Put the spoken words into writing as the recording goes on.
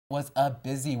Was a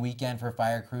busy weekend for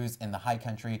fire crews in the high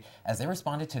country as they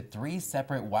responded to 3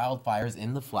 separate wildfires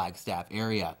in the Flagstaff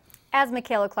area. As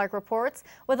Michaela Clark reports,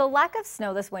 with a lack of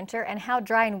snow this winter and how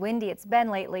dry and windy it's been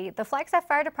lately, the Flagstaff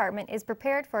Fire Department is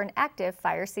prepared for an active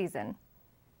fire season.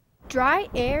 Dry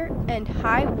air and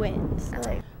high winds.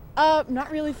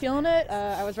 Not really feeling it.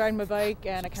 I was riding my bike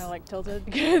and I kind of like tilted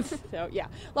because, so yeah,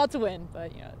 lots of wind,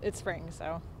 but you know, it's spring,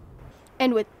 so.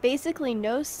 And with basically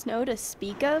no snow to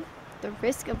speak of, the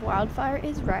risk of wildfire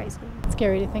is rising. It's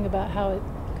scary to think about how it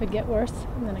could get worse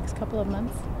in the next couple of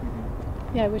months.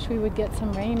 Yeah, I wish we would get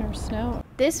some rain or snow.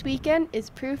 This weekend is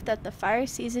proof that the fire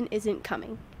season isn't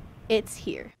coming. It's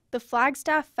here. The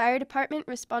Flagstaff Fire Department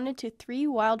responded to 3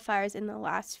 wildfires in the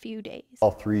last few days. All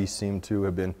 3 seem to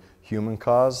have been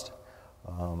human-caused.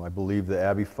 I believe the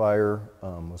Abbey fire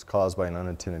was caused by an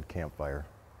unattended campfire.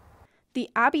 The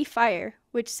Abbey fire,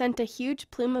 which sent a huge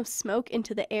plume of smoke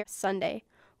into the air Sunday,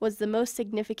 was the most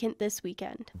significant this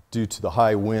weekend. Due to the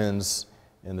high winds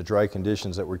and the dry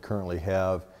conditions that we currently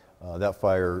have, that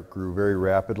fire grew very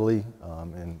rapidly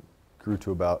and grew to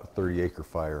about a 30-acre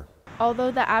fire. Although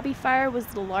the Abbey fire was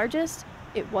the largest,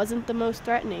 it wasn't the most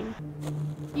threatening.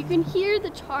 You can hear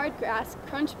the charred grass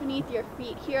crunch beneath your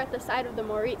feet here at the side of the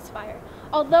Moritz fire.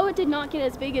 Although it did not get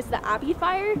as big as the Abbey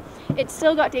fire, it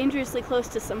still got dangerously close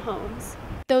to some homes.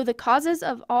 Though the causes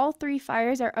of all 3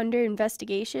 fires are under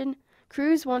investigation,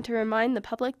 crews want to remind the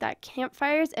public that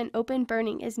campfires and open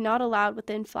burning is not allowed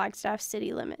within Flagstaff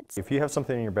city limits. If you have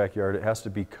something in your backyard, it has to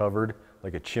be covered,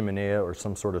 like a chimenea or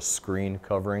some sort of screen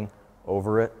covering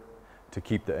over it to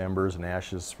keep the embers and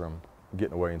ashes from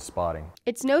getting away and spotting.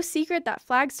 It's no secret that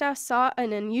Flagstaff saw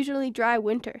an unusually dry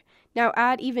winter. Now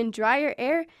add even drier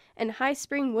air and high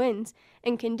spring winds,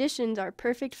 and conditions are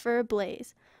perfect for a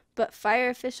blaze. But fire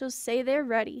officials say they're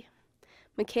ready.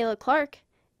 Michaela Clark,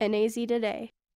 NAZ Today.